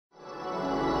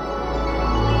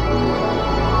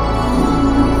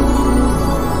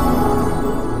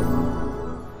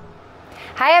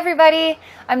Hi everybody!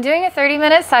 I'm doing a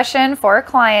 30-minute session for a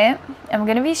client. I'm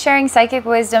going to be sharing psychic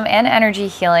wisdom and energy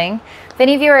healing. If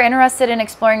any of you are interested in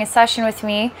exploring a session with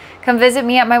me, come visit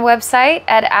me at my website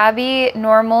at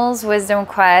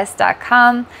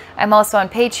abbeynormalswisdomquest.com. I'm also on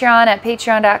Patreon at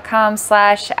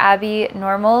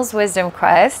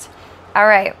patreon.com/abbeynormalswisdomquest. All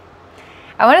right.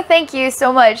 I want to thank you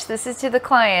so much. This is to the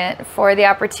client for the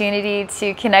opportunity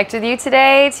to connect with you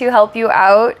today to help you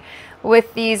out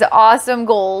with these awesome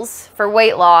goals for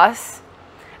weight loss.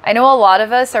 I know a lot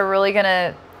of us are really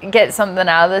gonna get something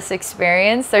out of this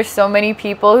experience. There's so many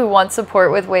people who want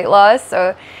support with weight loss,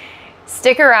 so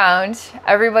stick around.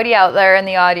 Everybody out there in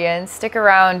the audience, stick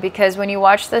around, because when you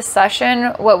watch this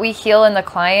session, what we heal in the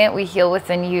client, we heal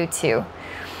within you too.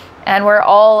 And we're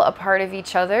all a part of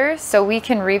each other, so we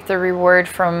can reap the reward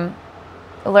from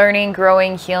learning,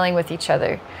 growing, healing with each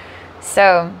other.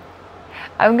 So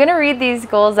I'm going to read these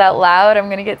goals out loud. I'm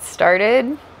going to get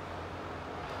started.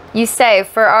 You say,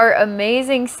 for our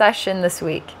amazing session this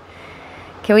week,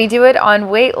 can we do it on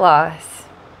weight loss?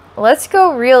 Let's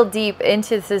go real deep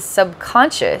into the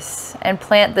subconscious and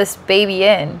plant this baby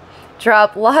in.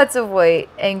 Drop lots of weight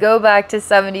and go back to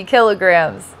 70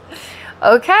 kilograms.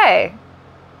 Okay.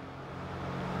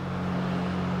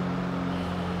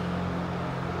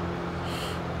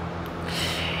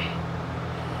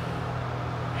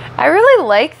 I really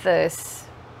like this.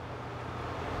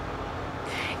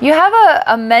 You have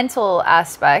a mental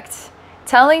aspect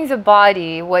telling the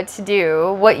body what to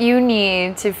do, what you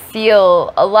need to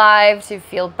feel alive, to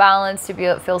feel balanced,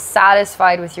 to feel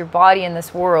satisfied with your body in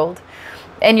this world.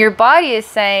 And your body is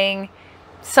saying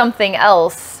something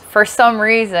else for some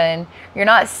reason. You're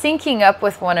not syncing up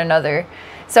with one another.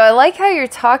 So I like how you're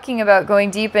talking about going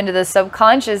deep into the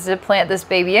subconscious to plant this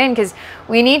baby in, because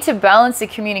we need to balance the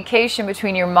communication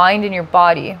between your mind and your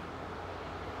body.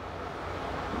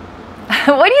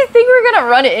 What do you think we're going to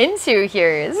run into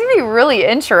here? This is going to be really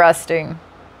interesting.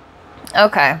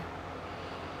 Okay.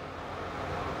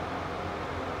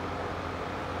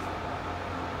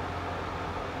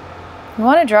 You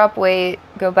want to drop weight,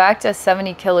 go back to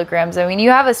 70 kilograms. I mean,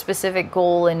 you have a specific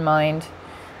goal in mind.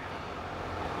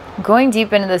 Going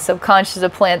deep into the subconscious to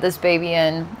plant this baby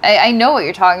in. I know what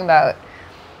you're talking about.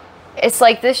 It's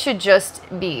like this should just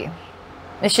be.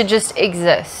 It should just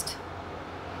exist.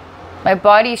 My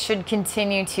body should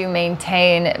continue to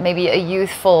maintain maybe a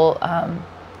youthful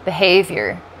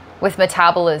behavior with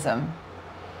metabolism.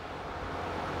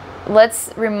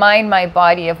 Let's remind my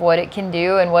body of what it can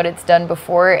do and what it's done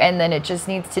before, and then it just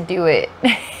needs to do it.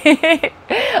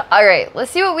 All right, let's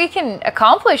see what we can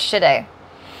accomplish today.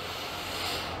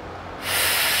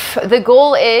 The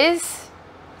goal is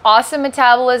awesome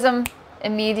metabolism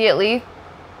immediately.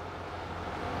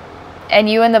 And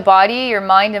you and the body, your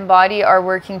mind and body, are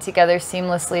working together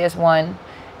seamlessly as one.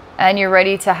 And you're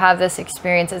ready to have this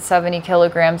experience at 70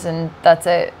 kilograms, and that's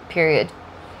it, period.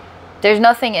 There's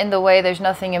nothing in the way, there's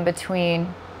nothing in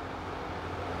between.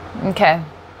 Okay.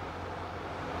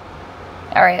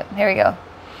 All right, here we go.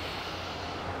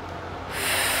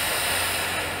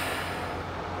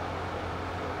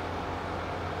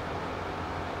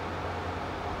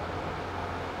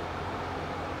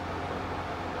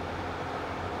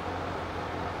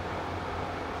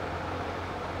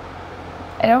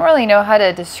 I don't really know how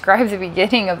to describe the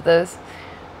beginning of this.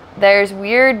 There's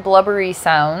weird blubbery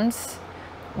sounds.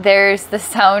 There's the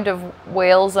sound of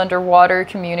whales underwater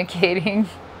communicating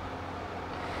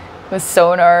with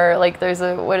sonar. Like there's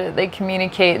they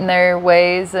communicate in their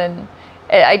ways, and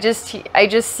I just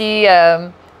see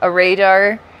a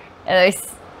radar, and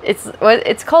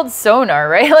it's called sonar,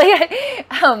 right? Like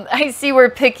I see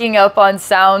we're picking up on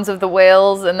sounds of the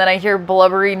whales, and then I hear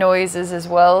blubbery noises as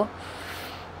well.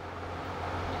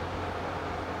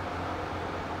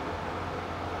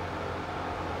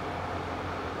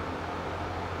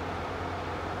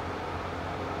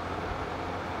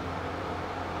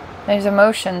 There's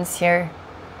emotions here.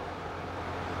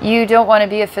 You don't want to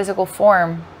be a physical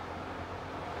form.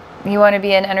 You want to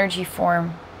be an energy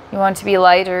form. You want to be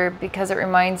lighter because it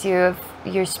reminds you of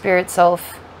your spirit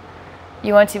self.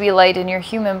 You want to be light in your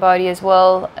human body as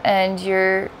well, and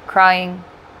you're crying.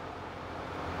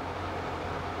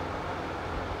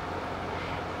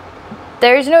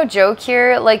 There's no joke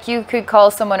here. Like, you could call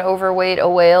someone overweight a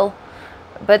whale,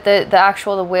 but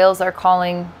the whales are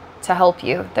calling to help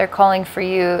you. They're calling for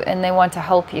you, and they want to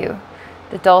help you.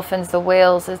 The dolphins, the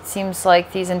whales, it seems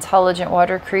like these intelligent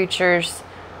water creatures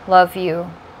love you,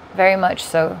 very much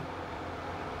so.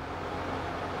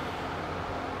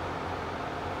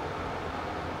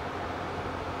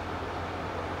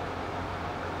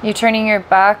 You're turning your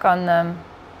back on them.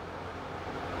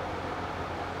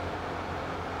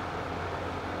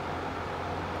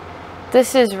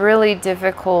 This is really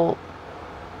difficult.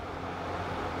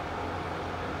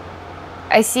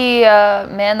 I see a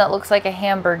man that looks like a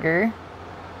hamburger.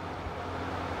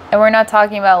 And we're not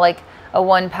talking about like a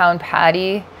 1 pound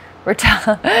patty. We're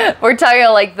talking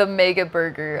about like the mega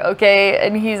burger, okay?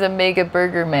 And he's a mega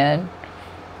burger man.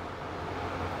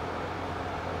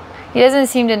 He doesn't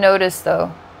seem to notice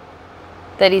though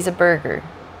that he's a burger.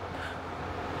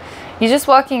 He's just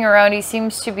walking around. He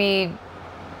seems to be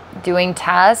doing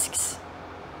tasks.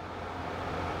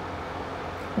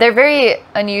 They're very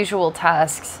unusual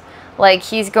tasks. Like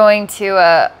he's going to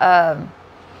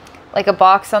like a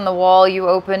box on the wall, you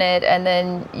open it and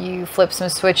then you flip some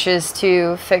switches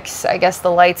to fix, I guess,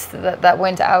 the lights that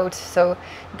went out. So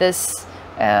this,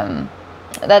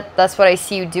 that's what I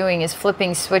see you doing, is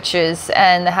flipping switches,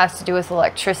 and it has to do with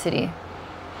electricity.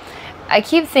 I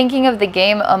keep thinking of the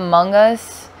game Among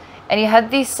Us, and you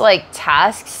have these like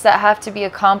tasks that have to be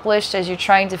accomplished as you're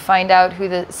trying to find out who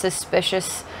the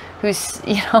suspicious, who's,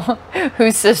 you know,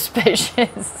 who's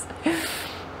suspicious.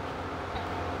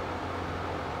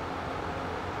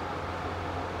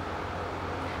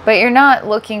 But you're not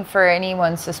looking for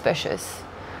anyone suspicious.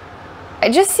 I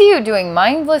just see you doing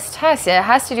mindless tasks. It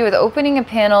has to do with opening a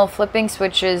panel, flipping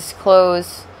switches,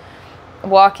 close,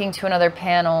 walking to another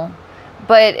panel.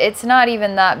 But it's not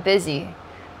even that busy.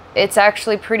 It's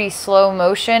actually pretty slow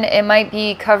motion. It might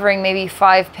be covering maybe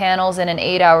 5 panels in an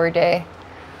 8-hour day.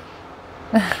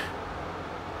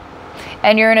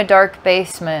 And you're in a dark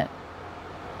basement.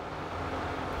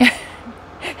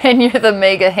 And you're the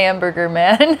mega hamburger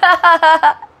man.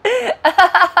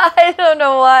 I don't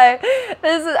know why.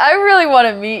 I really want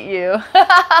to meet you.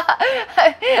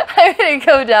 I'm going to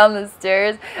go down the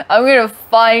stairs. I'm going to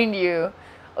find you.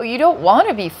 Oh, you don't want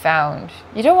to be found.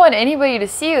 You don't want anybody to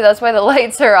see you. That's why the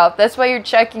lights are off. That's why you're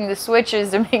checking the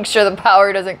switches to make sure the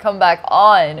power doesn't come back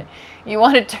on. You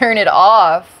want to turn it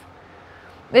off.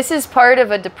 This is part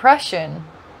of a depression.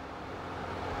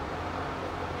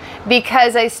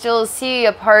 Because I still see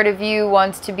a part of you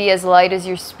wants to be as light as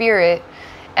your spirit.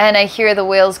 And I hear the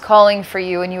whales calling for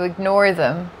you and you ignore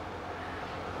them.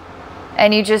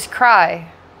 And you just cry.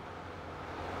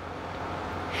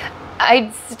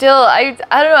 I don't know,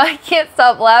 I can't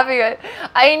stop laughing.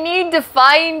 I need to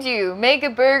find you, make a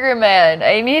burger man.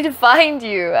 I need to find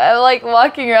you. I'm like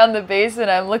walking around the basement,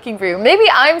 I'm looking for you. Maybe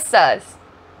I'm sus.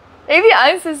 Maybe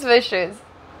I'm suspicious.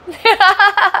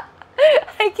 I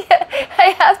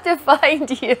have to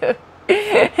find you.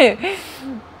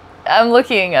 I'm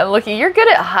looking. You're good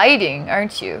at hiding,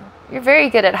 aren't you? You're very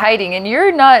good at hiding, and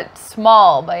you're not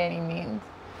small by any means.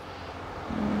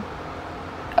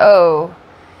 Oh,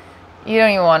 you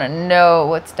don't even want to know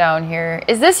what's down here.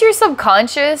 Is this your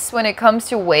subconscious when it comes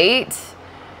to weight?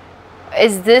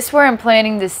 Is this where I'm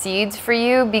planting the seeds for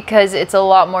you? Because it's a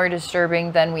lot more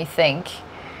disturbing than we think.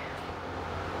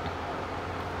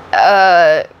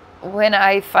 When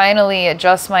I finally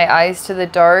adjust my eyes to the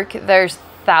dark, there's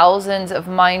thousands of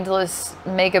mindless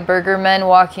mega burger men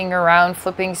walking around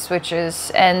flipping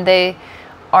switches, and they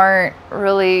aren't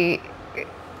really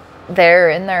there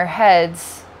in their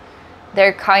heads.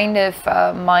 They're kind of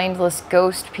mindless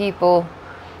ghost people,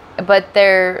 but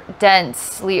they're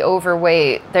densely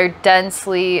overweight. They're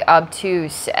densely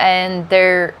obtuse, and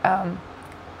they're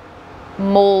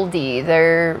moldy.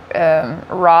 They're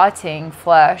rotting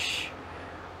flesh.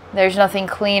 There's nothing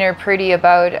clean or pretty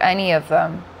about any of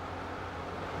them.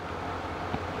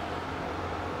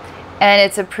 And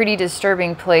it's a pretty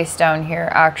disturbing place down here,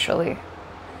 actually.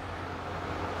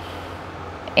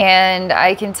 And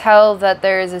I can tell that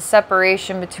there is a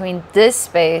separation between this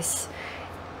space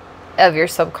of your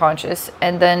subconscious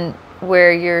and then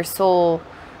where your soul...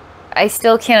 I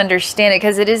still can't understand it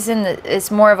because it is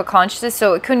it's more of a consciousness,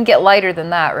 so it couldn't get lighter than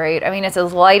that, right? I mean, it's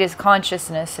as light as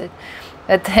consciousness.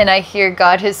 But then I hear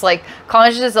God is like,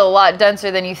 consciousness is a lot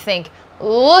denser than you think.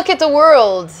 Look at the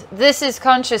world. This is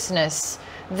consciousness.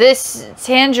 This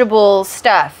tangible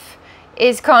stuff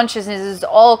is consciousness, is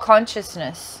all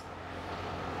consciousness.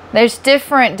 There's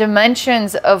different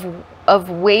dimensions of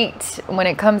weight when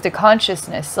it comes to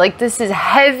consciousness. Like, this is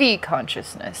heavy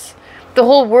consciousness. The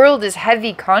whole world is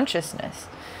heavy consciousness.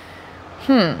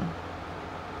 Then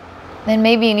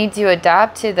maybe you need to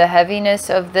adapt to the heaviness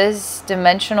of this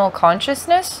dimensional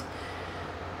consciousness.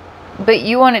 But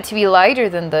you want it to be lighter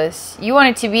than this. You want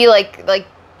it to be like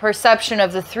perception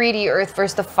of the 3D earth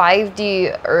versus the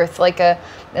 5D earth, like a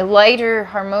lighter,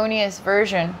 harmonious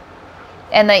version.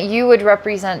 And that you would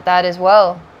represent that as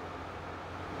well.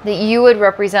 That you would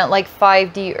represent like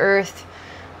 5D earth,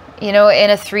 you know, in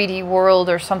a 3D world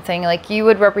or something. Like, you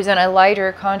would represent a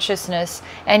lighter consciousness,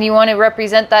 and you want to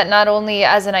represent that not only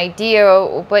as an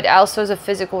idea, but also as a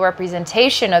physical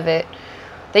representation of it.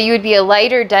 That you would be a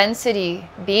lighter density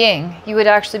being. You would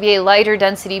actually be a lighter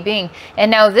density being.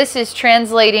 And now this is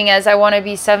translating as, I want to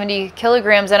be 70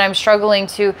 kilograms and I'm struggling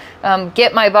to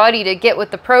get my body to get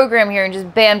with the program here and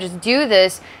just bam, just do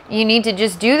this. You need to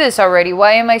just do this already.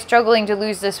 Why am I struggling to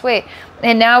lose this weight?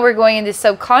 And now we're going into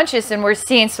subconscious and we're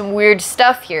seeing some weird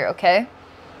stuff here, okay?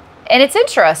 And it's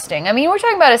interesting. I mean, we're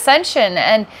talking about ascension,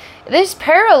 and there's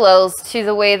parallels to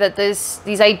the way that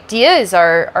these ideas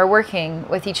are working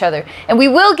with each other. And we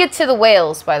will get to the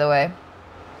whales, by the way.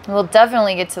 We'll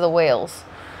definitely get to the whales.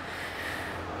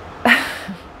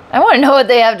 I want to know what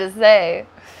they have to say.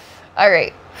 All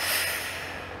right.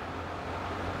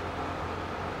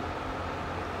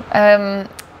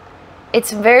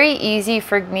 It's very easy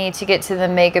for me to get to the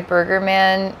Mega Burger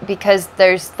Man because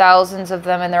there's thousands of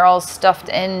them and they're all stuffed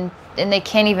in and they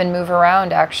can't even move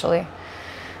around, actually.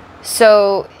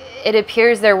 So it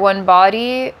appears they're one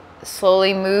body,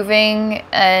 slowly moving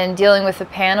and dealing with the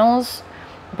panels,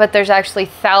 but there's actually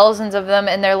thousands of them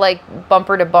and they're like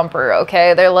bumper to bumper,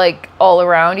 okay? They're like all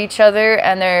around each other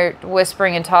and they're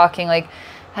whispering and talking like,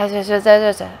 they're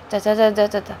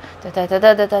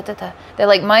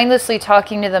like mindlessly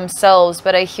talking to themselves,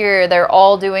 but I hear they're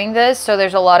all doing this, so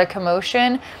there's a lot of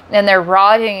commotion and they're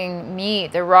rotting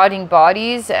meat, they're rotting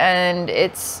bodies, and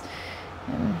it's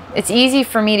easy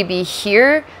for me to be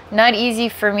here, not easy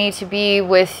for me to be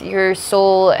with your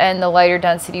soul and the lighter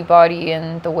density body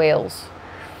and the whales.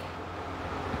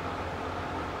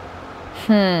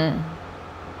 I'm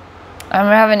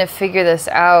having to figure this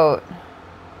out.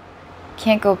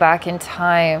 Can't go back in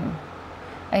time.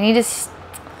 I need to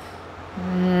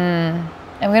I'm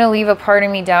gonna leave a part of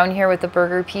me down here with the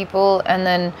burger people, and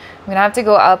then I'm gonna have to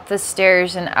go up the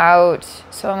stairs and out.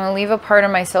 So I'm gonna leave a part of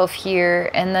myself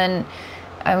here, and then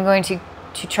I'm going to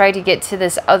try to get to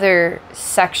this other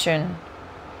section.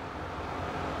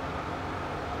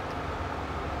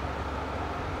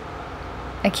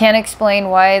 I can't explain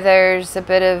why there's a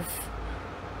bit of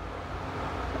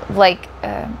like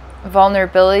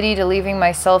vulnerability to leaving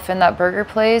myself in that burger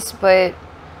place, but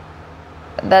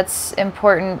that's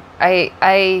important.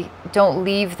 I don't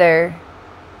leave there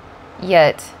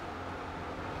yet,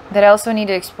 but I also need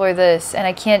to explore this, and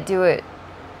I can't do it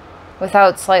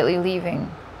without slightly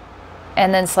leaving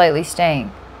and then slightly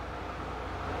staying.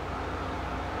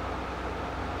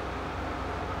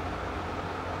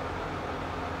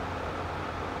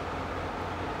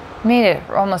 Made it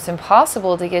almost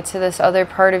impossible to get to this other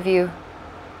part of you.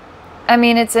 I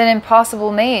mean, it's an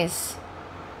impossible maze.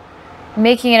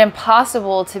 Making it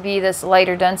impossible to be this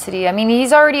lighter density. I mean,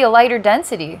 he's already a lighter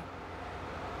density.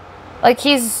 Like,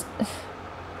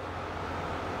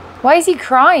 why is he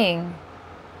crying?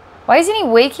 Why isn't he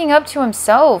waking up to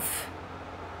himself?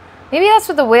 Maybe that's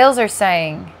what the whales are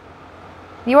saying.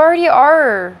 You already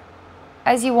are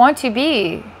as you want to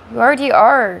be. You already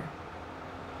are.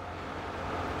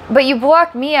 But you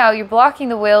block me out, you're blocking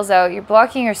the whales out, you're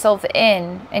blocking yourself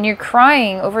in, and you're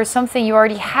crying over something you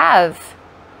already have.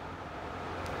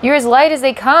 You're as light as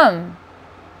they come.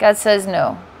 God says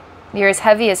no. You're as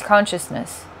heavy as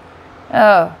consciousness.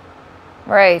 Oh,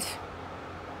 right.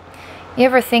 You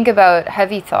ever think about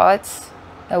heavy thoughts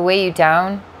that weigh you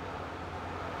down?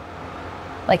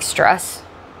 Like stress,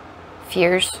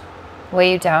 fears,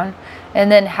 weigh you down.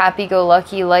 And then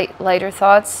happy-go-lucky, lighter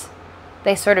thoughts,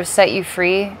 they sort of set you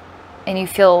free and you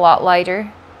feel a lot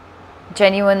lighter.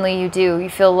 Genuinely you do. You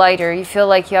feel lighter. You feel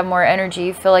like you have more energy.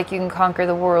 You feel like you can conquer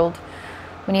the world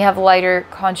when you have lighter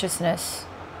consciousness.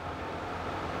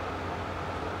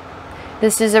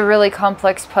 This is a really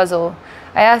complex puzzle.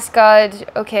 I asked God,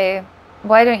 okay,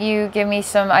 why don't you give me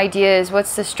some ideas?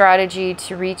 What's the strategy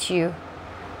to reach you?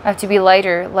 I have to be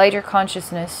lighter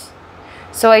consciousness.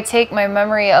 So I take my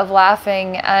memory of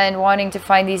laughing and wanting to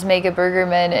find these Mega Burger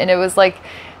Men, and it was like,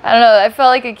 I don't know, I felt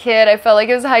like a kid. I felt like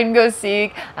it was hide and go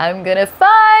seek. I'm gonna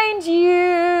find you.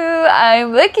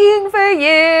 I'm looking for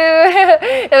you.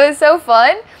 It was so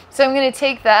fun. So I'm gonna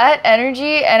take that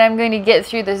energy and I'm going to get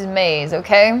through this maze,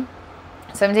 okay?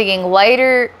 So I'm taking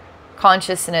lighter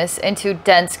consciousness into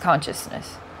dense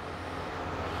consciousness.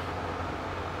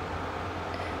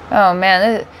 Oh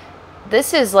man,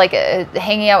 this is like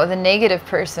hanging out with a negative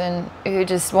person who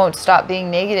just won't stop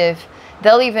being negative.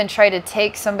 They'll even try to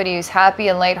take somebody who's happy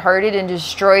and lighthearted and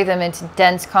destroy them into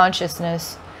dense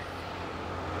consciousness.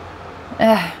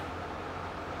 I'm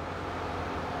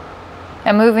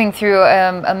moving through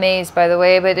a maze, by the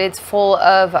way, but it's full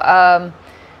of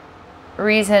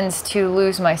reasons to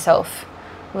lose myself.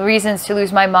 reasons to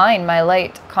lose my mind, my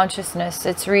light consciousness.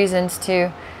 It's reasons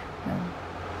to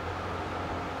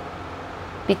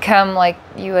become like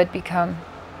you had become.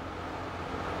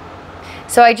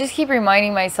 So I just keep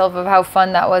reminding myself of how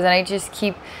fun that was, and I just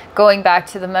keep going back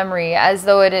to the memory as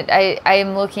though I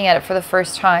am looking at it for the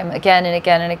first time, again and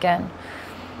again and again.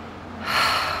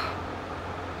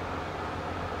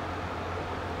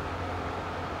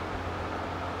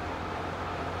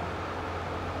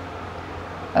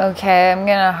 Okay, I'm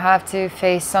gonna have to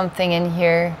face something in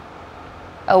here.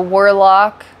 A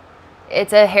warlock.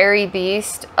 It's a hairy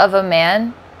beast of a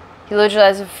man. He literally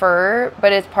has a fur,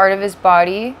 but it's part of his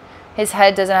body. His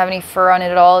head doesn't have any fur on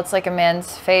it at all. It's like a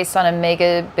man's face on a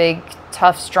mega big,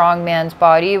 tough, strong man's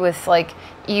body with like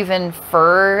even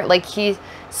fur. Like he's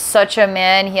such a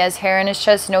man. He has hair in his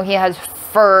chest. No, he has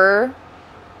fur.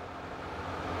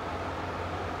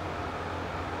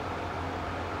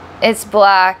 It's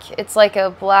black. It's like a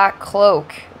black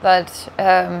cloak. That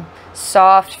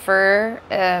soft fur.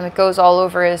 It goes all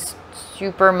over his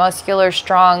super muscular,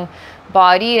 strong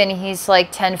body. And he's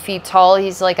like 10 feet tall.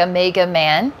 He's like a mega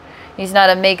man. He's not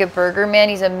a mega burger man.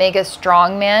 He's a mega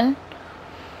strong man.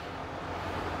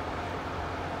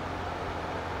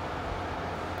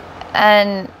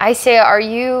 And I say, are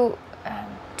you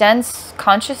dense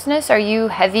consciousness? Are you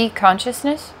heavy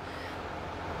consciousness?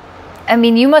 I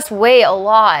mean, you must weigh a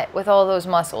lot with all those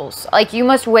muscles. Like, you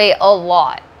must weigh a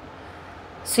lot.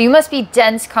 So you must be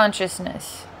dense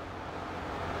consciousness.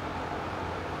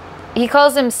 He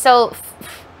calls himself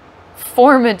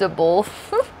formidable.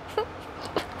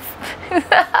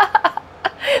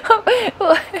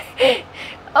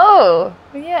 Oh,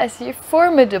 yes, you're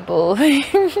formidable.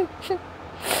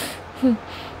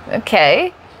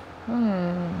 Okay.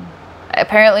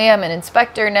 Apparently I'm an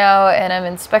inspector now, and I'm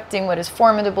inspecting what is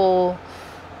formidable,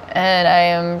 and I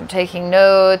am taking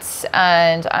notes,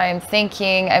 and I'm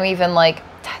thinking, I'm even like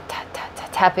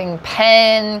tapping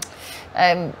pen.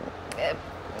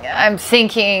 I'm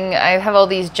thinking, I have all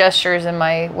these gestures in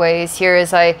my ways here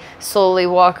as I slowly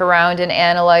walk around and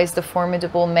analyze the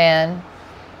formidable man.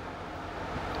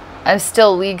 I'm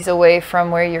still leagues away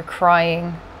from where you're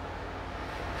crying.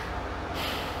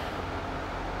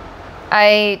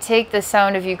 I take the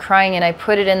sound of you crying and I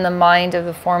put it in the mind of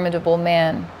the formidable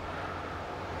man.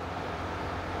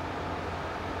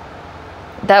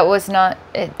 That was not,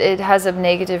 it has a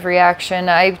negative reaction.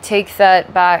 I take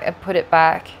that back and put it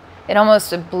back. It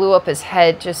almost blew up his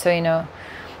head, just so you know.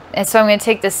 And so I'm going to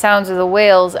take the sounds of the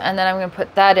whales and then I'm going to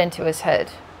put that into his head.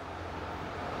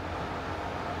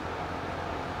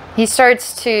 He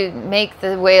starts to make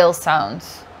the whale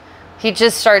sounds. He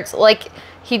just starts, like,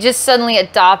 he just suddenly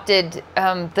adopted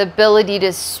the ability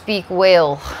to speak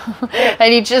whale.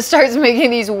 And he just starts making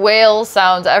these whale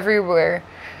sounds everywhere.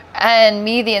 And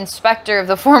me, the inspector of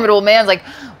the formidable man, is like,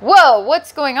 whoa,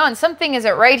 what's going on? Something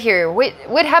isn't right here.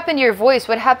 What happened to your voice?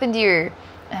 What happened to your,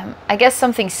 I guess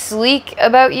something sleek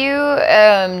about you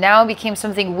now became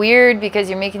something weird because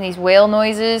you're making these whale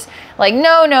noises. Like,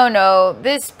 no,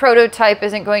 this prototype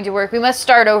isn't going to work. We must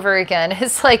start over again.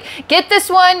 It's like, get this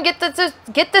one, get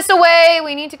this away.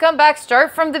 We need to come back,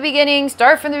 start from the beginning.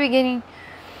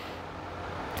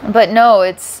 But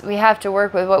no, we have to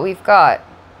work with what we've got.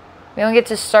 We don't get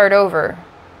to start over.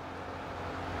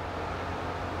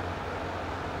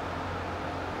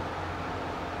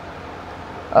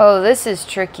 Oh, this is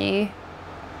tricky.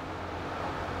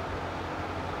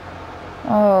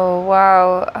 Oh,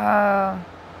 wow.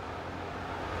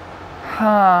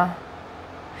 Huh.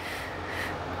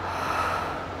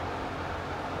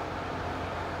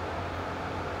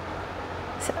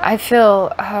 So I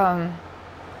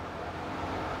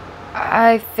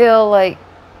feel like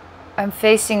I'm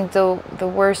facing the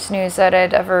worst news that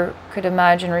I'd ever could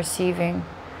imagine receiving.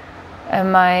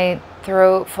 And my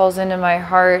throat falls into my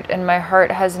heart, and my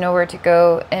heart has nowhere to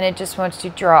go, and it just wants to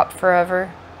drop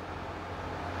forever.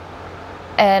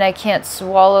 And I can't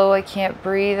swallow, I can't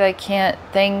breathe, I can't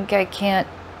think, I can't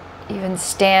even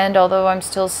stand, although I'm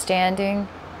still standing.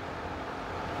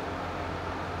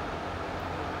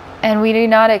 And we do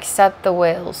not accept the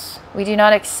whales. We do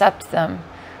not accept them.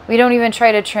 We don't even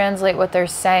try to translate what they're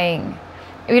saying.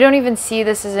 We don't even see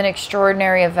this as an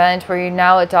extraordinary event where you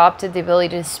now adopted the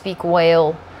ability to speak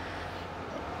whale.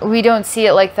 We don't see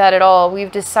it like that at all.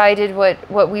 We've decided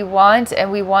what we want,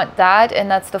 and we want that,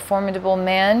 and that's the formidable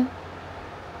man.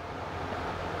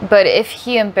 But if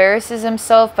he embarrasses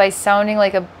himself by sounding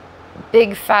like a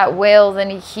big fat whale,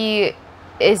 then he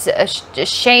is a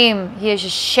shame. He is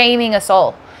shaming us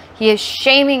all. He is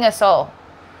shaming us all.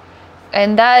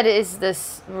 And that is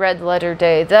this red letter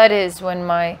day. That is when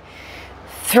my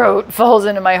throat falls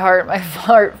into my heart. My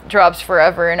heart drops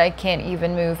forever and I can't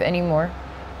even move anymore.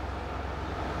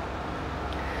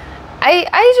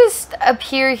 I just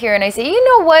appear here and I say, you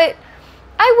know what?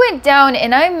 I went down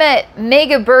and I met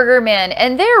Mega Burger Man,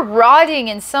 and they're rotting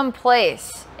in some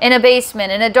place, in a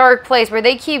basement, in a dark place where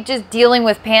they keep just dealing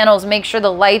with panels, make sure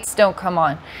the lights don't come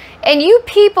on. And you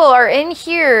people are in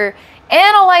here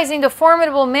analyzing the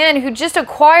formidable man who just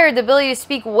acquired the ability to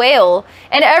speak whale,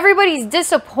 and everybody's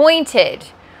disappointed.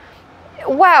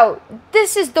 Wow,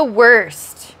 this is the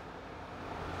worst.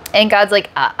 And God's like,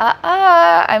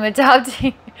 I'm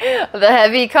adopting the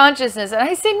heavy consciousness. And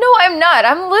I say, no, I'm not.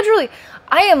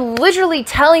 I am literally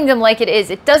telling them like it is.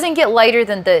 It doesn't get lighter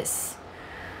than this.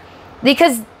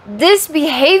 Because this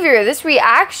behavior, this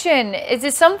reaction, is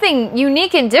just something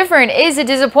unique and different, is a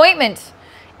disappointment.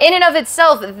 In and of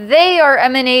itself, they are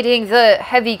emanating the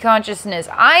heavy consciousness.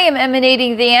 I am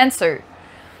emanating the answer.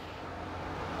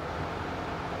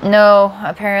 No,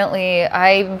 apparently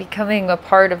I'm becoming a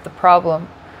part of the problem.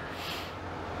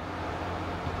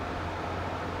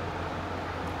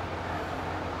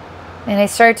 And I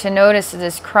start to notice that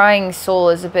this crying soul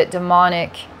is a bit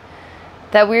demonic.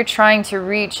 That we're trying to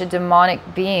reach a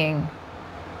demonic being.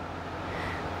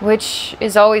 Which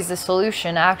is always the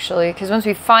solution, actually. Because once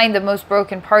we find the most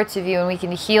broken parts of you and we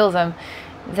can heal them,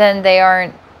 then they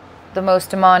aren't the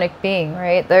most demonic being,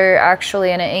 right? They're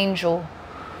actually an angel.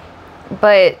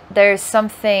 But there's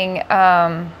something...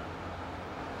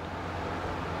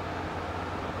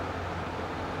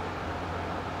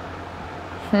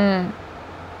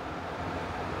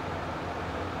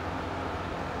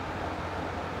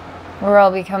 We're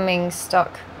all becoming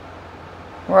stuck.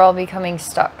 We're all becoming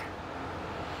stuck.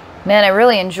 Man, I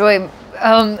really enjoy...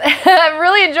 I'm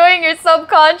really enjoying your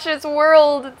subconscious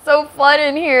world. It's so fun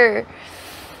in here.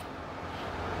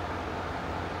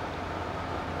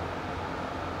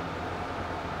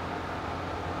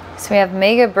 So we have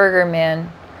Mega Burger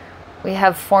Man. We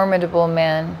have Formidable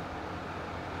Man,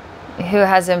 who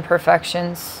has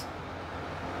imperfections.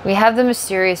 We have the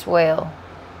Mysterious Whale.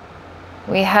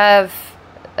 We have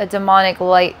a demonic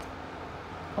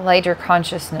lighter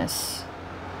consciousness,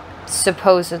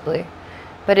 supposedly.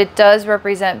 But it does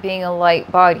represent being a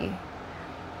light body.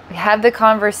 We have the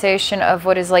conversation of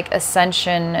what is like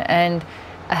ascension and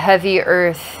a heavy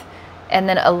earth and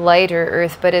then a lighter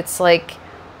earth, but it's like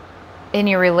in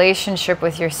your relationship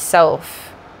with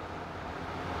yourself.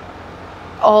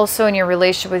 Also in your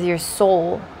relationship with your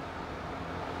soul.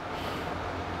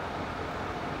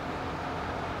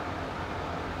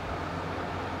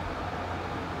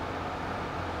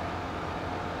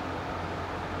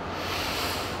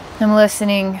 I'm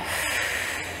listening.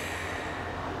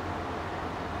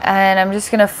 And I'm just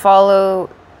going to follow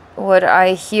what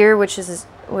I hear, which is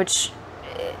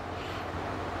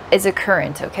a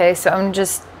current, okay? So I'm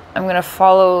going to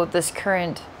follow this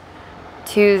current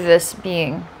to this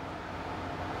being.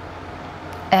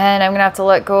 And I'm going to have to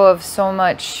let go of so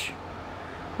much.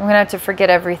 I'm going to have to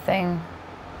forget everything.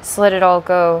 Just let it all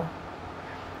go.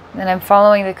 And I'm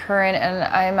following the current, and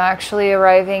I'm actually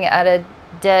arriving at a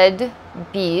dead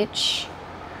beach.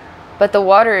 But the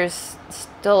water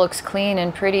still looks clean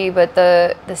and pretty, but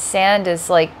the sand is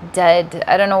like dead.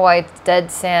 I don't know why it's dead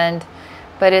sand,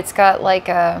 but it's got like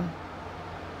a...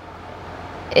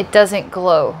 It doesn't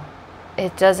glow.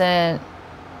 It doesn't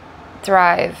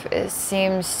thrive. It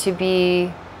seems to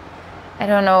be... I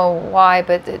don't know why,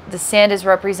 but the sand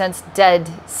represents dead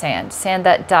sand. Sand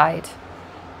that died.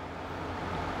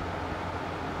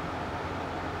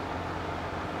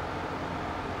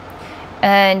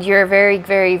 And you're very,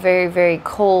 very, very, very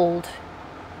cold.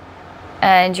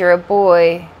 And you're a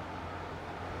boy.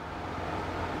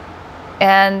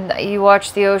 And you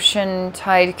watch the ocean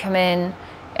tide come in.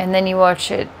 And then you watch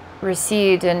it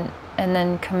recede and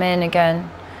then come in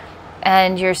again.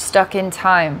 And you're stuck in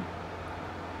time.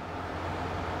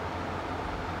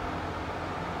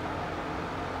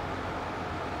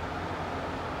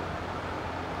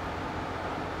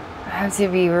 I have to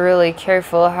be really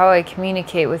careful how I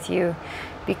communicate with you,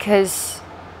 because,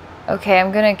 okay,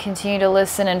 I'm going to continue to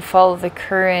listen and follow the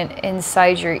current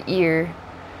inside your ear.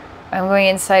 I'm going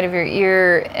inside of your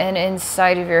ear and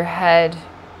inside of your head.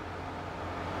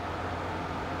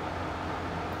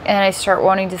 And I start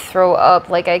wanting to throw up,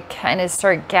 like I kind of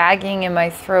start gagging in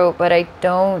my throat, but I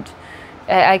don't.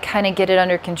 I kind of get it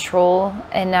under control,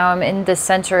 and now I'm in the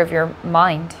center of your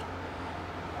mind.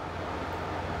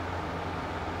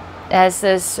 As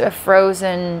this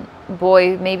frozen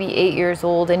boy, maybe 8 years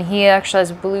old, and he actually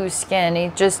has blue skin.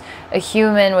 He's just a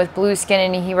human with blue skin,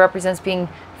 and he represents being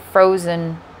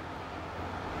frozen.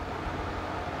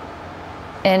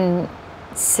 And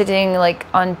sitting like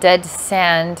on dead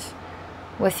sand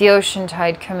with the ocean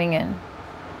tide coming in.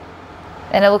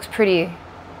 And it looks pretty.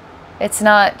 It's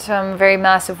not very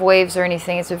massive waves or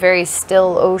anything. It's a very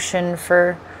still ocean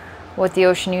for what the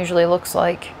ocean usually looks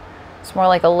like. It's more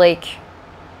like a lake,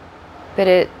 but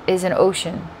it is an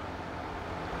ocean.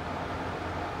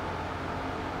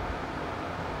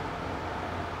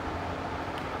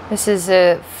 This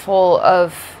is full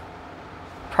of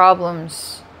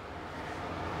problems.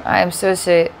 I am so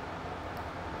sick.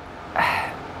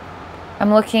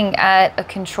 I'm looking at a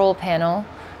control panel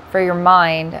for your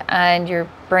mind, and your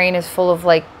brain is full of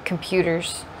like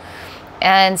computers,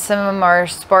 and some of them are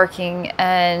sparking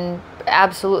and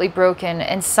absolutely broken,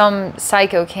 and some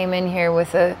psycho came in here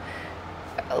with a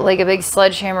big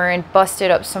sledgehammer and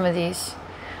busted up some of these.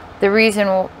 The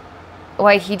reason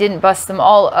why he didn't bust them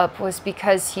all up was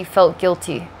because he felt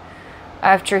guilty.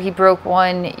 After he broke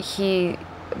one, he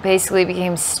basically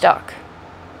became stuck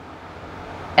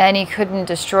and he couldn't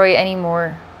destroy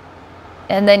anymore,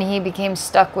 and then he became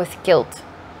stuck with guilt.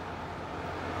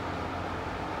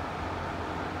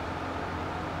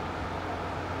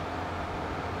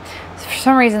 For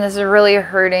some reason, this is really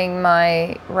hurting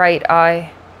my right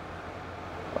eye.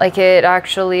 Like, it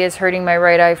actually is hurting my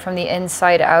right eye from the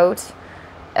inside out.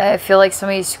 I feel like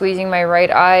somebody's squeezing my right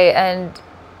eye, and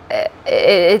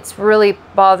it's really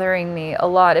bothering me a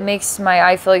lot. It makes my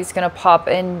eye feel like it's gonna pop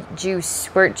and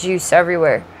squirt juice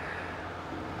everywhere.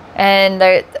 And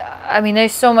I mean,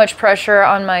 there's so much pressure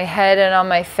on my head and on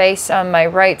my face on my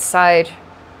right side.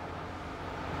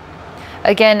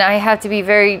 Again, I have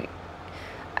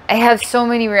so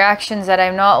many reactions that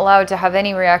I'm not allowed to have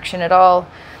any reaction at all.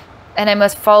 And I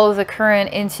must follow the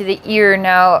current into the ear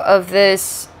now of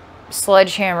this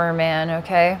sledgehammer man,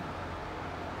 okay?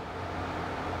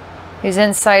 He's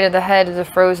inside of the head of the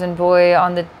frozen boy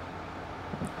on the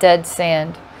dead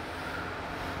sand.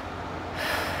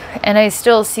 And I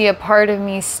still see a part of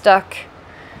me stuck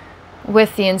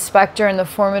with the inspector and the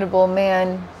formidable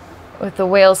man with the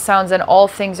whale sounds, and all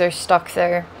things are stuck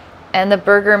there. And the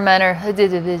burger men are,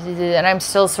 and I'm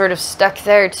still sort of stuck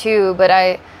there too, but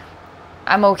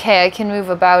I'm okay. I can move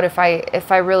about if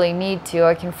I really need to.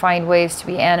 I can find ways to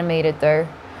be animated there.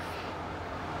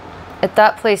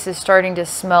 That place is starting to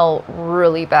smell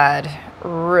really bad.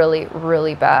 Really,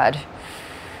 really bad.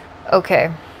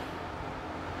 Okay.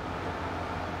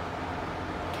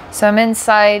 So I'm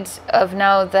inside of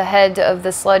now the head of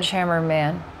the sledgehammer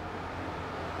man.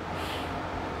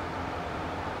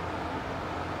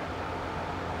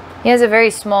 He has a very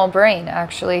small brain,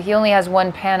 actually. He only has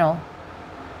one panel.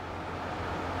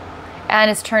 And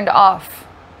it's turned off.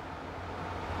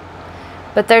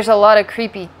 But there's a lot of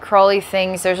creepy, crawly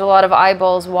things. There's a lot of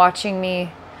eyeballs watching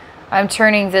me. I'm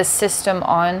turning this system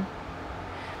on.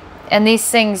 And these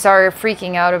things are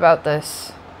freaking out about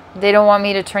this. They don't want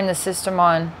me to turn the system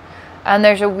on. And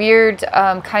there's a weird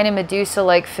kind of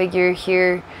Medusa-like figure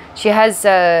here. She has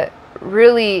a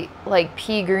really like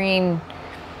pea green,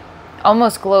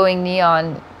 almost glowing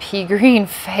neon pea green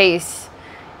face.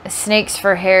 Snakes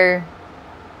for hair.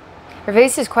 Her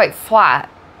face is quite flat.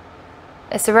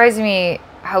 It surprises me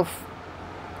how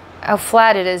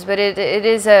flat it is, but it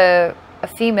is a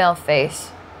female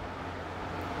face.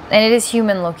 And it is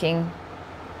human looking.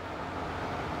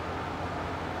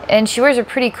 And she wears a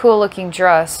pretty cool looking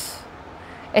dress.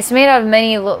 It's made out of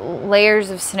many layers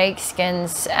of snake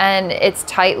skins, and it's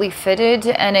tightly fitted,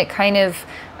 and it kind of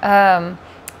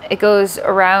it goes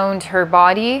around her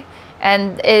body,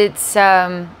 and it's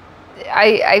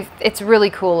it's really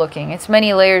cool looking. It's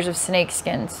many layers of snake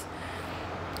skins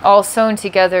all sewn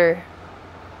together,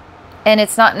 and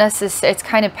it's not necessary. It's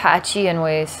kind of patchy in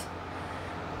ways.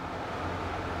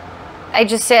 I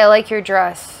just say I like your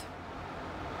dress.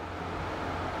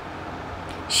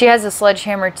 She has a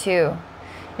sledgehammer too,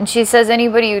 and she says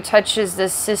anybody who touches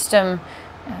this system,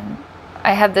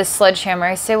 I have this sledgehammer.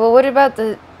 I say, well, what about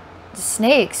the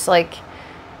snakes? Like,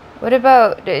 what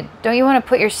about, don't you want to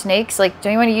put your snakes, like,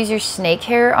 don't you want to use your snake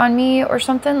hair on me or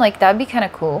something? Like, that'd be kind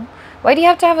of cool. Why do you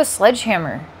have to have a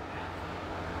sledgehammer?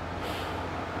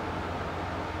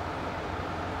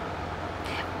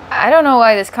 I don't know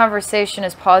why this conversation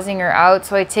is pausing her out,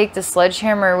 so I take the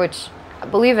sledgehammer, which,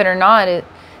 believe it or not,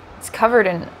 it's covered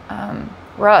in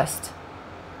rust.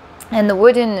 And the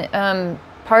wooden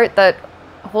part that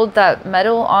holds that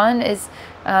metal on is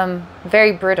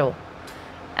very brittle.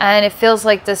 And it feels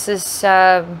like this is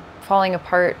falling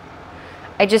apart.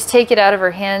 I just take it out of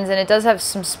her hands, and it does have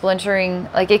some splintering,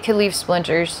 like it could leave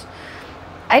splinters.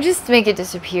 I just make it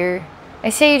disappear. I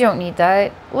say you don't need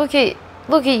that. Look at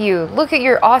you. Look at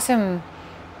your awesome,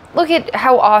 look at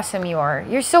how awesome you are.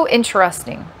 You're so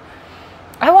interesting.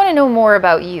 I want to know more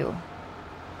about you.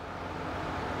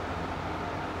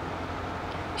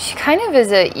 She kind of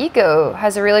is a ego,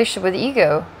 has a relationship with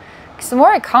ego. Because the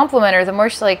more I compliment her, the more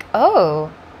she's like,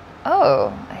 oh,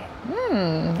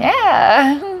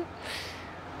 yeah.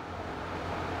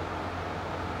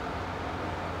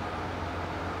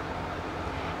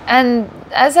 And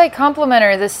as I compliment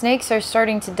her, the snakes are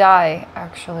starting to die,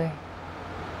 actually.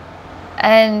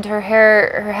 And her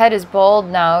head is bald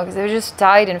now because it just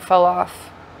died and fell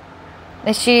off.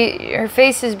 And her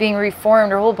face is being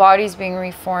reformed, her whole body's being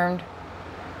reformed.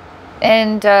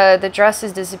 And the dress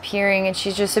is disappearing, and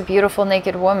she's just a beautiful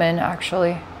naked woman,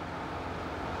 actually.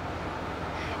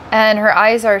 And her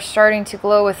eyes are starting to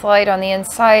glow with light on the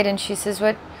inside, and she says,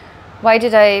 why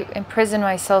did I imprison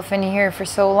myself in here for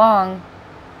so long?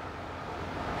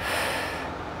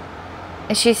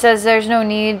 And she says there's no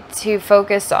need to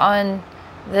focus on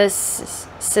this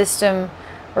system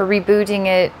or rebooting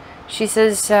it. She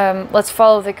says, let's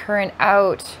follow the current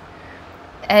out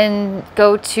and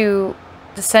go to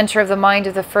the center of the mind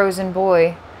of the frozen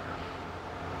boy.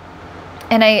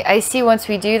 And I see once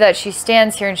we do that, she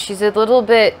stands here and she's a little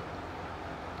bit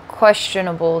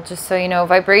questionable, just so you know.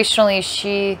 Vibrationally,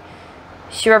 she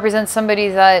represents somebody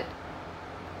that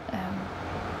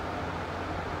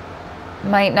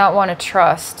might not want to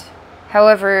trust.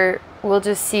 However, we'll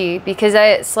just see,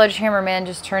 because Sledgehammer Man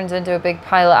just turns into a big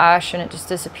pile of ash and it just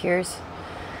disappears.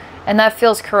 And that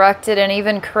feels corrected, and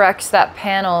even corrects that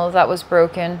panel that was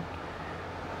broken.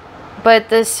 But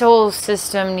this whole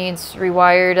system needs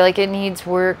rewired, like it needs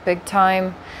work big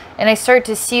time. And I start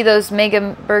to see those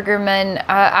Mega Burger Men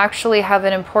actually have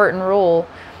an important role.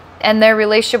 And their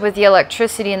relationship with the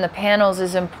electricity in the panels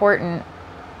is important.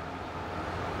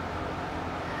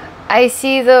 I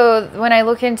see, though, when I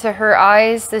look into her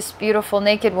eyes, this beautiful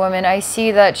naked woman, I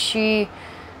see that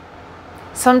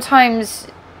sometimes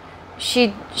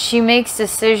she makes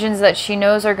decisions that she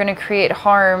knows are going to create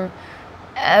harm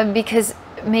because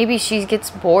maybe she gets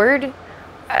bored.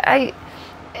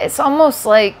 It's almost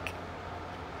like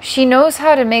she knows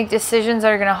how to make decisions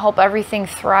that are going to help everything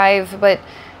thrive, but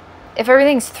if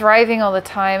everything's thriving all the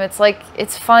time, it's like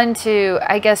it's fun to,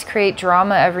 I guess, create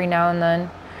drama every now and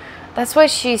then. That's why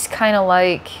she's kind of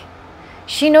like,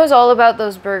 she knows all about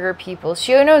those burger people.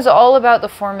 She knows all about the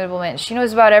Formidable Man. She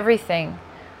knows about everything.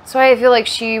 That's why I feel like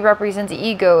she represents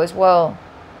ego as well.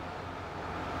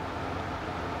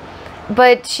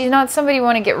 But she's not somebody we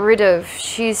want to get rid of.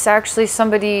 She's actually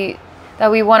somebody that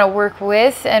we want to work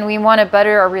with, and we want to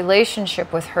better our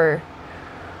relationship with her.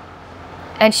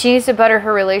 And she needs to better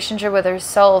her relationship with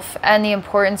herself and the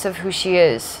importance of who she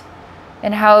is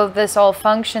and how this all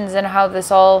functions and how this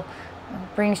all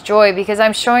brings joy. Because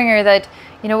I'm showing her that,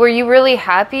 you know, were you really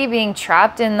happy being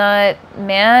trapped in that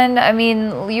man? I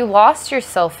mean, you lost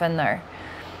yourself in there.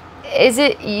 Is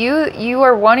it you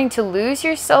are wanting to lose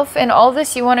yourself in all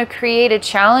this? You want to create a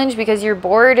challenge because you're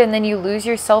bored and then you lose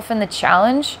yourself in the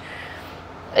challenge?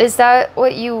 Is that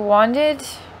what you wanted?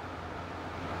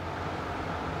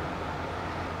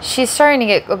 She's starting to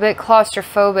get a bit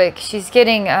claustrophobic. She's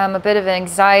getting a bit of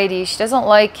anxiety. She doesn't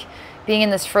like being in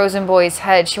this frozen boy's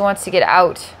head. She wants to get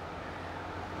out.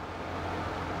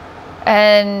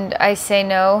 And I say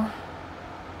no.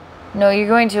 No, you're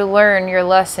going to learn your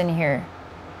lesson here.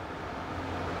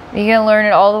 You're going to learn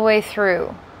it all the way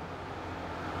through.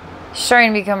 She's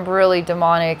starting to become really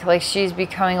demonic. Like she's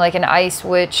becoming like an ice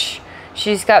witch.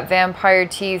 She's got vampire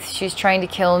teeth. She's trying to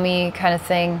kill me kind of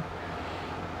thing.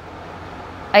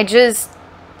 I just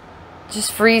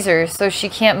freeze her so she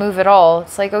can't move at all.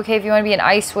 It's like, okay, if you want to be an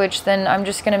ice witch, then I'm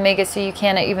just going to make it so you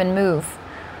can't even move.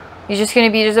 You're just going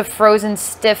to be just a frozen,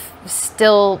 stiff,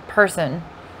 still person.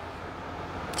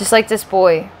 Just like this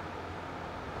boy.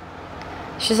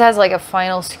 She just has like a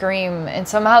final scream, and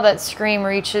somehow that scream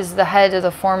reaches the head of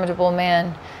the Formidable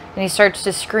Man, and he starts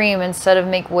to scream instead of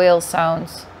make wail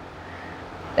sounds.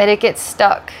 And it gets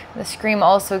stuck. The scream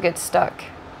also gets stuck.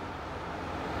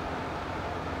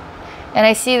 And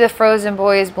I see the frozen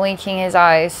boy is blinking his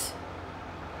eyes.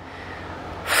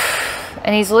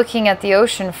 And he's looking at the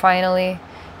ocean finally.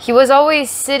 He was always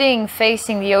sitting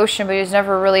facing the ocean, but he was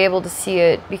never really able to see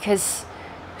it because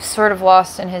he was sort of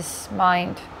lost in his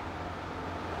mind.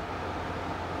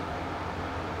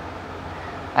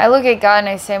 I look at God and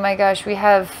I say, my gosh, we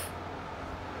have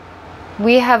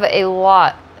a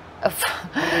lot of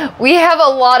we have a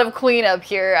lot of cleanup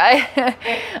here.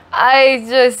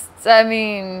 I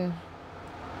mean,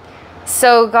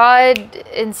 so God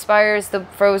inspires the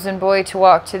frozen boy to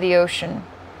walk to the ocean.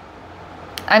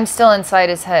 I'm still inside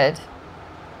his head.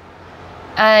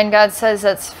 And God says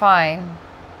that's fine.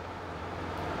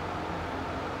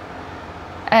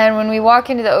 And when we walk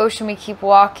into the ocean, we keep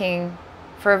walking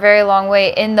for a very long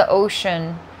way in the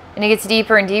ocean. And it gets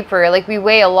deeper and deeper. Like, we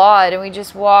weigh a lot and we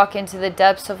just walk into the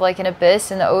depths of like an abyss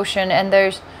in the ocean. And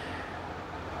there's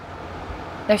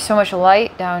so much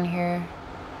light down here.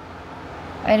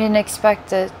 I didn't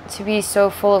expect it to be so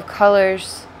full of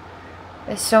colors.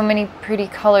 There's so many pretty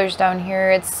colors down here.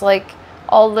 It's like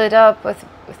all lit up with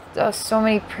so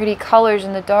many pretty colors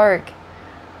in the dark.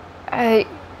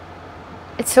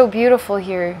 It's so beautiful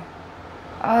here.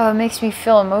 Oh, it makes me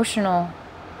feel emotional.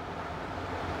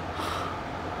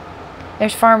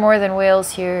 There's far more than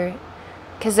whales here,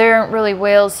 because there aren't really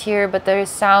whales here, but the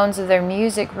sounds of their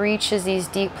music reaches these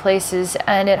deep places,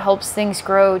 and it helps things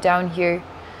grow down here,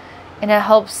 and it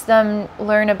helps them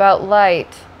learn about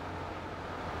light.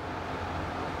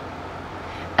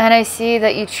 And I see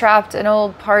that you trapped an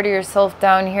old part of yourself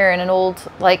down here in an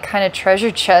old, like, kind of treasure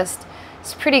chest.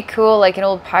 It's pretty cool, like an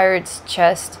old pirate's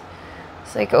chest.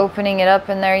 It's like opening it up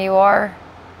and there you are.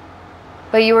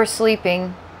 But you were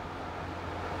sleeping.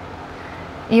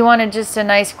 You wanted just a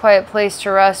nice quiet place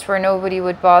to rest where nobody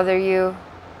would bother you.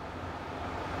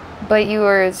 But you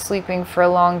were sleeping for a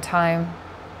long time.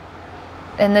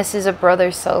 And this is a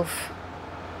brother self.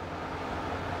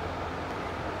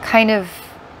 Kind of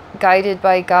guided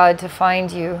by God to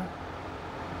find you.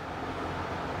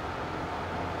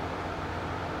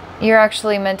 You're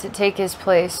actually meant to take his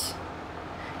place.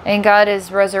 And God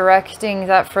is resurrecting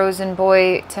that frozen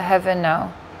boy to heaven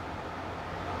now.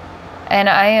 And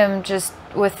I am just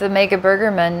with the Mega Burger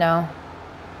Men now.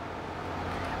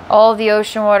 All the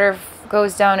ocean water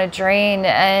goes down a drain,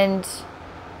 and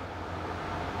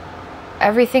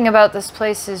everything about this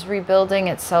place is rebuilding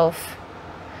itself.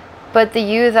 But the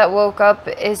you that woke up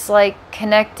is like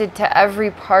connected to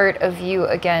every part of you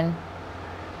again.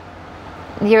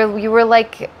 You were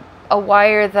like a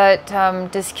wire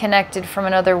that disconnected from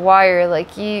another wire.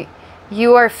 Like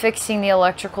you are fixing the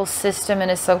electrical system in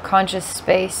a subconscious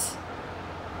space.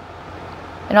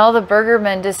 And all the burger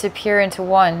men disappear into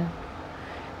one.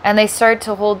 And they start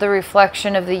to hold the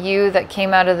reflection of the you that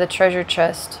came out of the treasure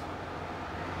chest.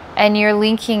 And you're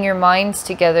linking your minds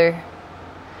together.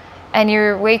 And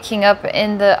you're waking up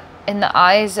in the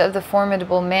eyes of the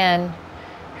formidable man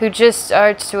who just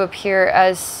starts to appear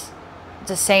as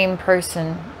the same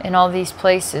person in all these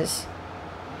places.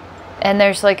 And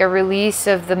there's like a release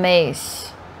of the maze.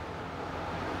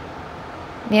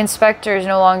 The inspector is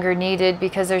no longer needed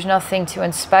because there's nothing to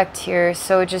inspect here,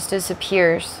 so it just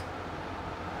disappears.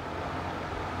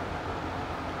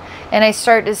 And I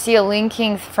start to see a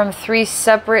linking from 3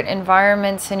 separate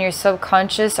environments in your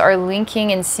subconscious are linking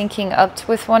and syncing up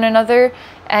with one another,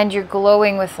 and you're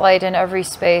glowing with light in every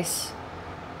space.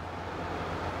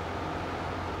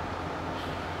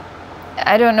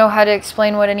 I don't know how to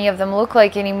explain what any of them look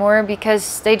like anymore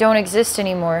because they don't exist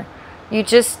anymore. You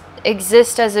just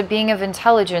exist as a being of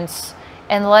intelligence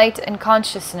and light and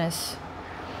consciousness.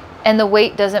 And the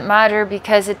weight doesn't matter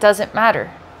because it doesn't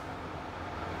matter.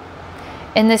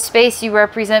 In this space, you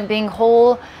represent being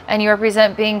whole, and you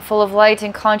represent being full of light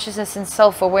and consciousness and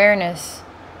self-awareness.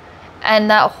 And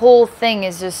that whole thing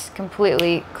is just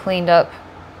completely cleaned up.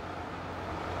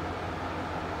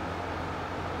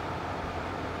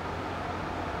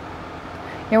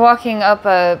 You're walking up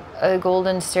a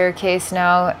golden staircase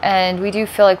now, and we do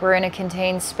feel like we're in a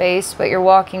contained space, but you're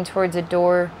walking towards a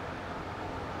door.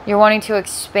 You're wanting to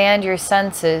expand your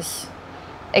senses,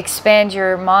 expand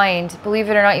your mind. Believe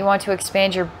it or not, you want to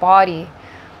expand your body.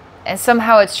 And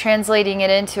somehow it's translating it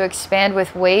into expand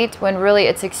with weight, when really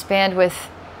it's expand with,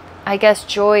 I guess,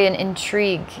 joy and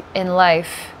intrigue in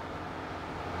life.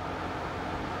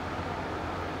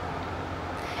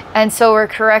 And so we're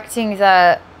correcting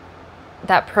that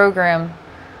program,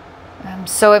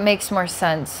 so it makes more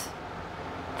sense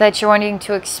that you're wanting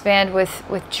to expand with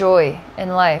joy in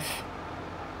life.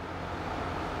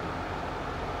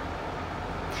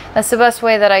 That's the best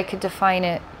way that I could define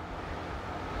it.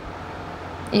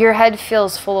 Your head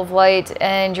feels full of light,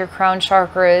 and your crown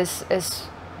chakra is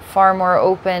far more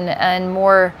open and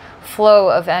more flow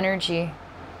of energy.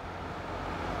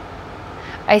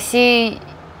 I see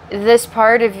this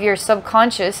part of your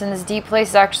subconscious in this deep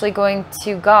place is actually going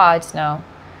to God now,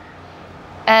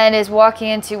 and is walking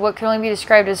into what can only be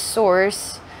described as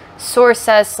source. Source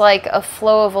as like a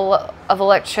flow of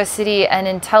electricity and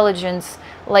intelligence,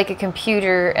 like a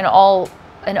computer, an all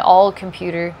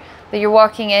computer, that you're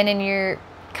walking in and you're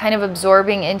kind of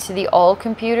absorbing into the all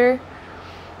computer,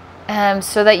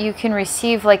 so that you can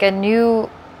receive like a new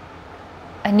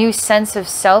sense of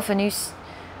self,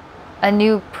 a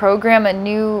new program,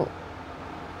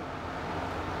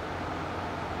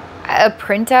 a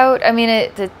printout. I mean,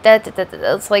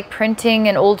 it's like printing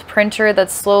an old printer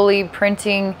that's slowly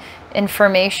printing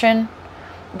information,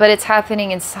 but it's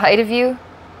happening inside of you.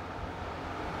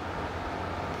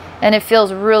 And it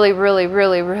feels really, really,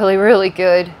 really, really, really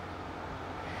good.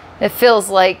 It feels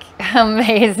like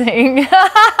amazing.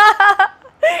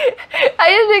 I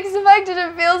didn't expect it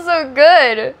to feel so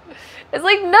good. It's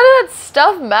like none of that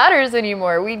stuff matters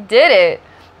anymore. We did it.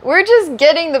 We're just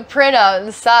getting the printout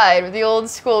inside with the old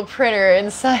school printer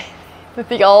inside with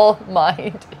the all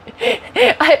mind.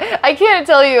 I can't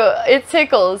tell you, it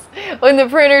tickles. When the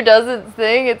printer does its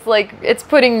thing, it's like it's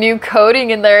putting new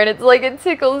coding in there, and it's like it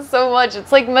tickles so much.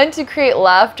 It's like meant to create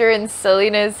laughter and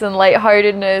silliness and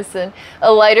lightheartedness and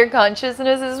a lighter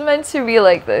consciousness. It's meant to be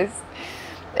like this.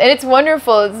 And it's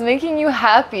wonderful. It's making you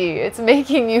happy. It's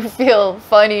making you feel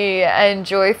funny and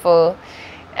joyful.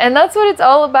 And that's what it's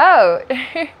all about.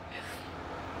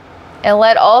 And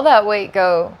let all that weight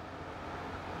go.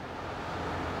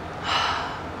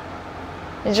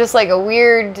 It's just like a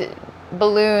weird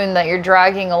balloon that you're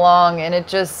dragging along, and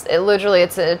it's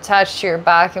attached to your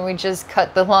back, and we just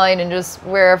cut the line, and just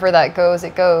wherever that goes,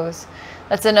 it goes.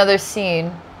 That's another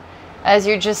scene. As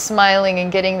you're just smiling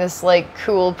and getting this like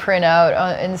cool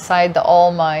printout inside the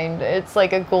all mind. It's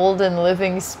like a golden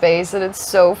living space, and it's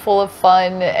so full of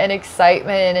fun and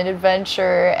excitement and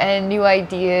adventure and new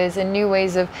ideas and new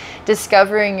ways of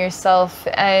discovering yourself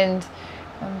and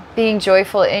being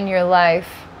joyful in your life.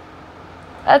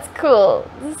 That's cool.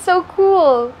 This is so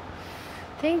cool.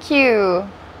 Thank you.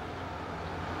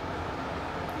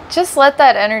 Just let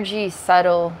that energy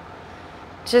settle.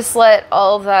 Just let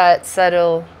all that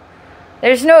settle.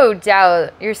 There's no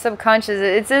doubt your subconscious,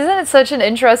 isn't it such an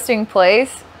interesting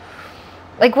place?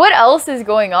 Like, what else is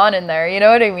going on in there? You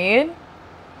know what I mean?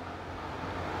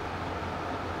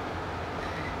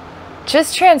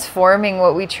 Just transforming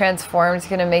what we transform is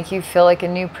going to make you feel like a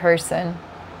new person.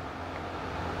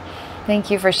 Thank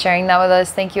you for sharing that with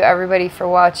us. Thank you, everybody, for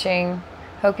watching.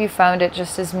 Hope you found it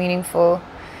just as meaningful.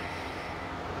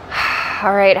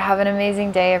 All right, have an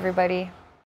amazing day, everybody.